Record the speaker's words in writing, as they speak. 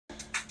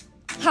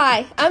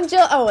Hi, I'm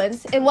Jill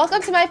Owens, and welcome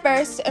to my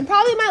first and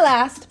probably my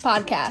last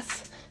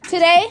podcast.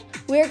 Today,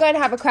 we are going to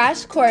have a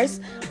crash course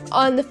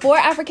on the 4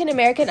 African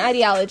American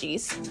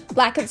ideologies: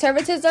 Black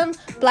conservatism,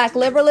 Black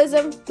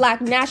liberalism,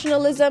 Black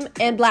nationalism,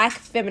 and Black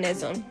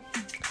feminism.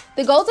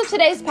 The goals of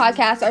today's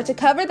podcast are to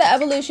cover the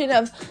evolution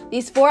of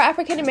these 4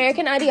 African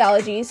American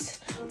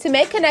ideologies, to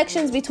make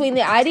connections between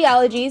the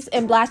ideologies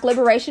and Black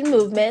liberation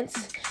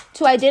movements,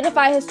 to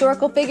identify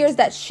historical figures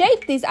that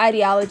shaped these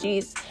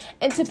ideologies,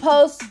 and to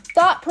pose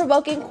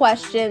thought-provoking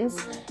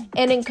questions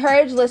and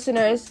encourage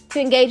listeners to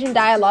engage in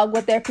dialogue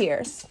with their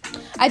peers.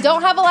 I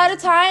don't have a lot of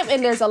time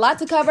and there's a lot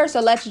to cover, so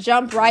let's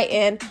jump right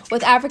in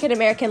with African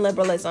American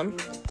liberalism.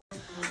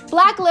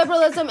 Black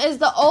liberalism is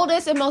the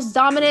oldest and most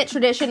dominant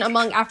tradition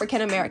among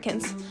African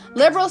Americans.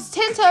 Liberals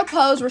tend to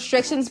oppose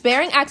restrictions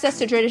barring access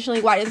to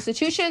traditionally white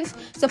institutions,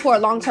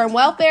 support long-term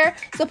welfare,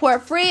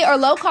 support free or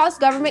low-cost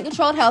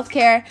government-controlled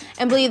healthcare,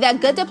 and believe that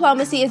good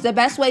diplomacy is the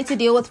best way to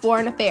deal with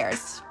foreign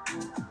affairs.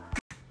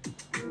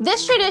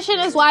 This tradition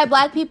is why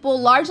Black people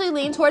largely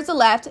lean towards the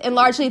left and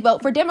largely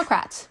vote for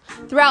Democrats.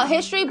 Throughout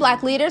history,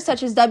 Black leaders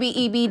such as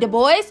W.E.B. Du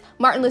Bois,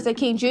 Martin Luther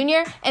King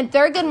Jr., and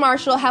Thurgood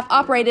Marshall have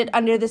operated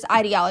under this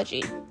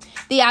ideology.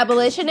 The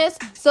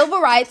abolitionist, civil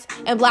rights,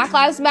 and Black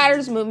Lives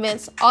Matter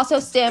movements also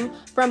stem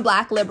from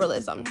Black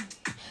liberalism.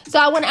 So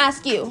I want to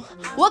ask you,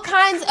 what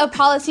kinds of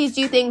policies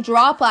do you think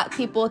draw Black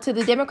people to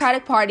the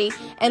Democratic Party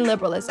and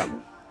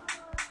liberalism?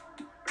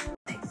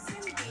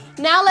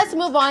 Now let's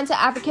move on to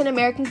African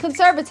American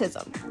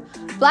conservatism.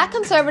 Black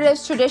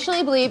conservatives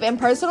traditionally believe in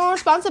personal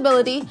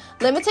responsibility,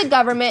 limited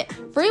government,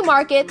 free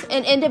markets,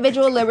 and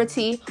individual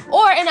liberty,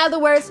 or in other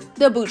words,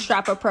 the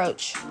bootstrap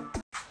approach.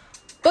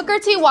 Booker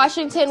T.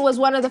 Washington was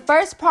one of the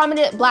first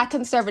prominent Black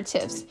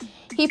conservatives.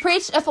 He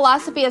preached a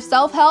philosophy of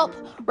self-help,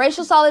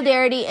 racial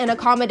solidarity, and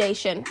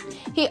accommodation.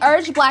 He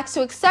urged Blacks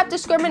to accept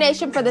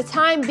discrimination for the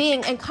time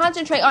being and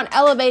concentrate on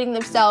elevating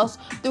themselves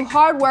through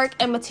hard work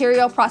and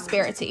material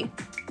prosperity.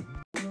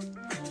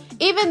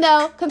 Even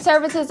though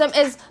conservatism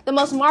is the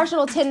most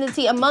marginal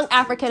tendency among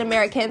African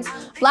Americans,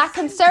 Black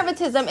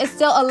conservatism is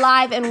still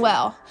alive and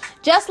well.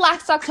 Just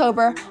last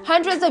October,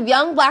 hundreds of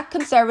young Black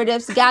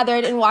conservatives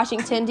gathered in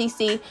Washington,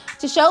 D.C.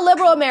 to show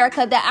liberal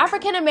America that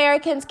African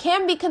Americans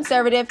can be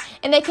conservative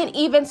and they can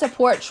even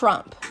support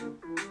Trump.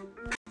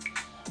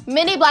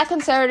 Many Black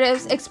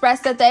conservatives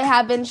expressed that they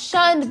have been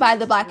shunned by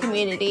the Black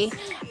community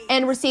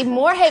and receive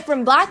more hate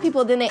from Black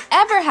people than they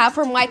ever have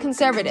from white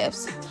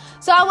conservatives.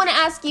 So I want to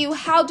ask you,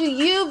 how do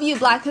you view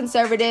Black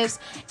conservatives,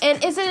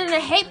 and is it in a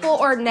hateful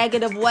or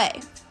negative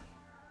way?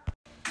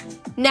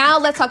 Now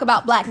let's talk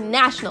about Black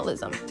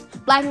nationalism.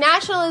 Black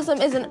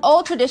nationalism is an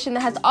old tradition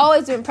that has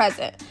always been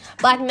present.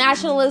 Black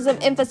nationalism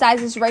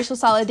emphasizes racial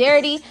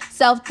solidarity,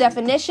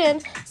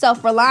 self-definition,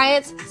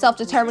 self-reliance,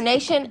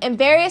 self-determination, and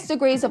various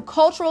degrees of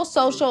cultural,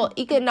 social,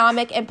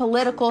 economic, and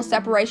political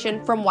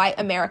separation from white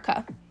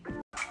America.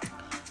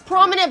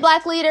 Prominent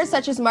Black leaders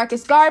such as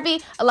Marcus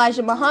Garvey,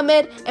 Elijah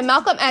Muhammad, and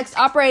Malcolm X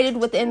operated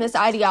within this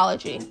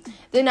ideology.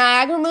 The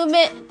Niagara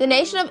Movement, the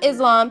Nation of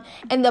Islam,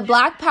 and the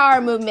Black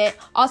Power movement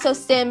also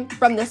stem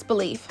from this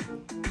belief.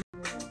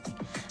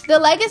 The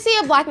legacy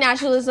of Black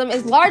nationalism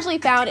is largely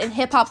found in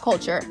hip-hop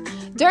culture.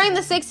 During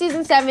the 60s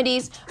and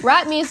 70s,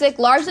 rap music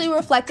largely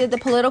reflected the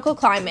political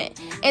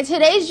climate, and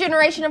today's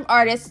generation of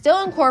artists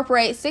still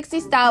incorporate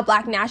 60s-style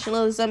Black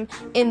nationalism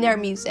in their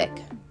music.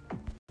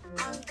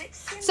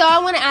 So I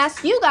want to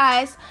ask you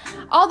guys,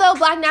 although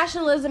Black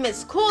nationalism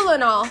is cool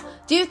and all,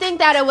 do you think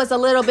that it was a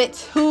little bit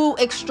too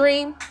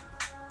extreme?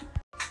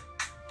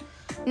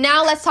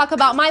 Now let's talk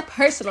about my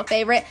personal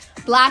favorite,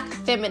 Black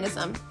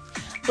feminism.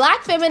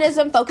 Black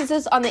feminism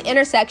focuses on the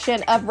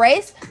intersection of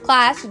race,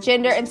 class,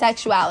 gender, and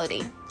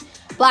sexuality.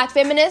 Black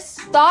feminists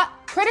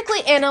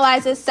critically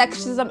analyzes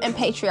sexism and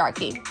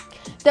patriarchy.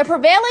 The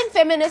prevailing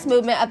feminist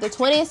movement of the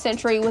 20th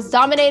century was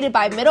dominated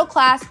by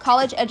middle-class,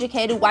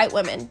 college-educated white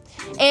women,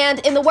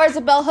 and, in the words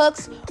of Bell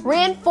Hooks,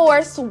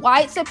 reinforced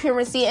white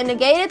supremacy and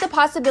negated the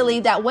possibility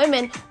that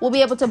women will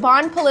be able to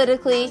bond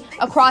politically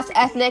across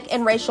ethnic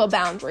and racial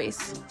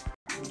boundaries.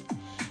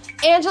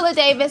 Angela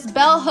Davis,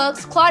 Bell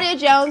Hooks, Claudia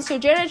Jones,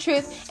 Sojourner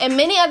Truth, and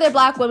many other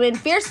Black women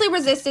fiercely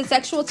resisted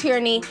sexual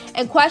tyranny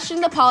and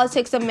questioned the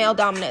politics of male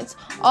dominance,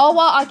 all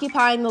while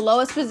occupying the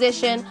lowest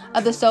position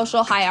of the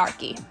social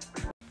hierarchy.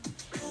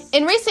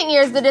 In recent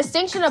years, the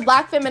distinction of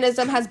Black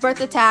feminism has birthed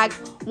the tag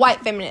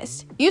white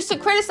feminist, used to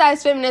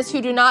criticize feminists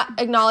who do not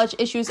acknowledge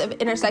issues of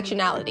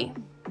intersectionality.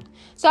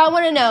 So I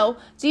want to know,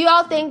 do you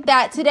all think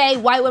that today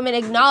white women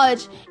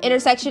acknowledge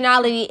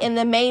intersectionality in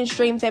the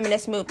mainstream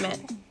feminist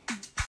movement?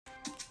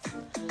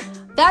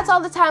 That's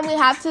all the time we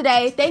have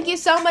today. Thank you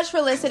so much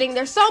for listening.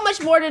 There's so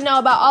much more to know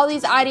about all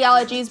these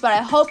ideologies, but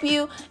I hope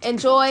you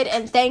enjoyed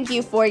and thank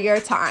you for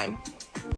your time.